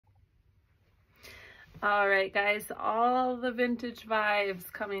All right, guys, all the vintage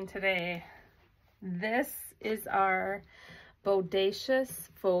vibes coming today. This is our Bodacious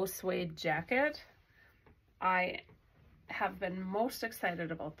Faux Suede jacket. I have been most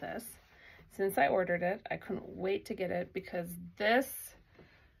excited about this since I ordered it. I couldn't wait to get it because this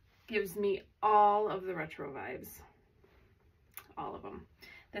gives me all of the retro vibes, all of them.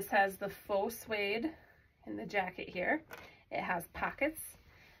 This has the faux suede in the jacket here. It has pockets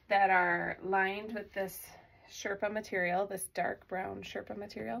that are lined with this sherpa material, this dark brown sherpa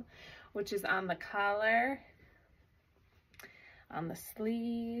material, which is on the collar, on the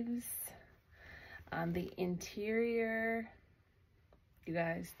sleeves, on the interior. You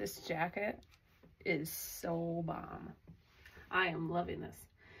guys, this jacket is so bomb. I am loving this.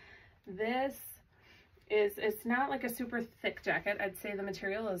 This is, it's not like a super thick jacket. I'd say the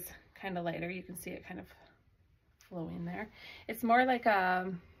material is kind of lighter. You can see it kind of flowing there. It's more like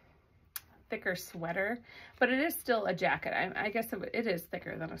a thicker sweater, but it is still a jacket. I guess it is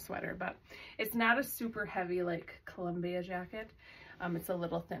thicker than a sweater, but it's not a super heavy like Columbia jacket. It's a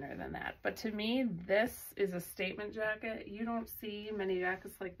little thinner than that. But to me, this is a statement jacket. You don't see many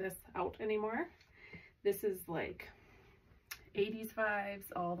jackets like this out anymore. This is like 80s vibes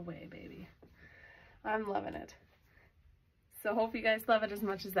all the way, baby. I'm loving it. So hope you guys love it as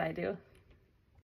much as I do.